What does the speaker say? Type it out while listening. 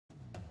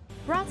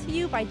Brought to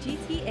you by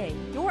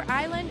GTA, your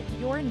island,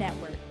 your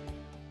network.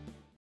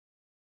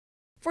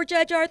 For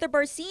Judge Arthur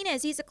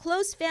Barcenas, he's a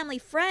close family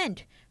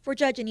friend. For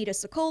Judge Anita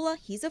Sokola,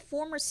 he's a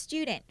former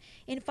student.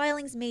 In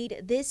filings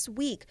made this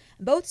week,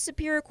 both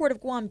Superior Court of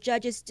Guam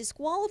judges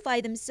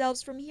disqualified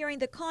themselves from hearing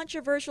the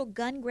controversial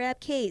gun grab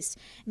case,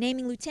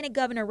 naming Lieutenant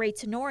Governor Ray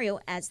Tenorio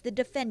as the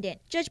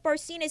defendant. Judge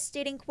Barcenas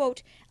stating,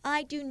 quote,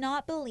 "I do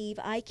not believe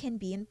I can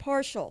be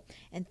impartial,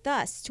 and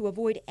thus, to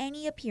avoid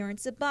any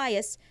appearance of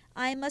bias,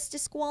 I must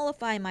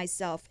disqualify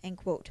myself," end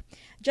quote.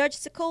 Judge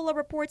Sokola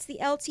reports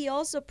the LT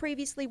also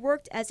previously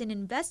worked as an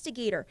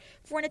investigator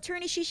for an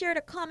attorney she shared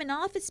a common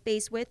office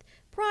space with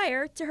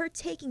prior to her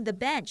taking the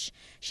bench.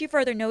 She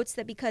further notes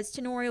that because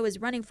Tenorio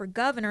is running for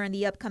governor in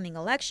the upcoming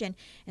election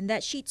and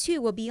that she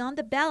too will be on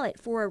the ballot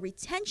for a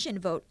retention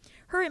vote,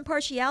 her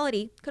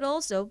impartiality could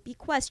also be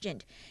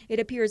questioned. It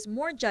appears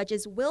more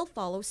judges will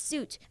follow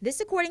suit. This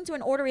according to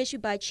an order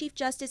issued by Chief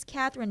Justice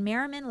Catherine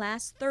Merriman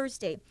last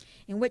Thursday,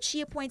 in which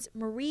she appoints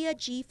Maria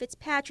G.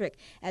 Fitzpatrick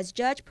as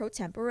judge pro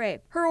tempore.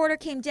 Her order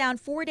came down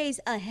 4 days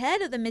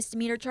ahead of the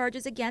misdemeanor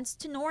charges against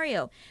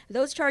Tenorio.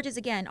 Those charges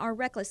again are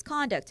reckless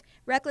conduct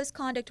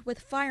with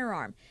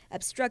firearm,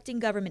 obstructing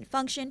government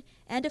function,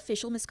 and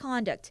official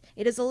misconduct.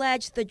 It is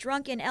alleged the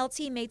drunken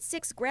LT made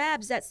 6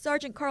 grabs at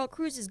Sergeant Carl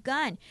Cruz's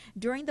gun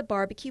during the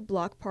barbecue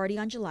block party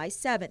on July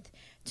 7th.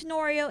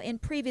 Tenorio, in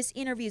previous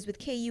interviews with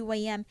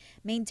KUAM,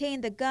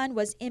 maintained the gun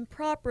was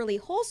improperly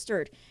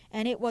holstered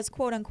and it was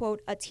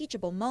quote-unquote a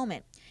teachable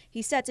moment.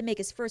 He's set to make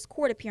his first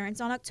court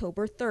appearance on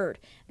October 3rd.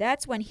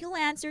 That's when he'll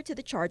answer to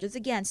the charges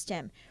against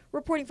him.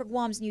 Reporting for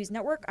Guam's News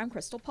Network, I'm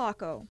Crystal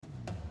Paco.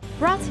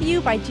 Brought to you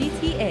by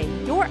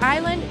GTA, your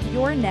island,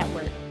 your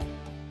network.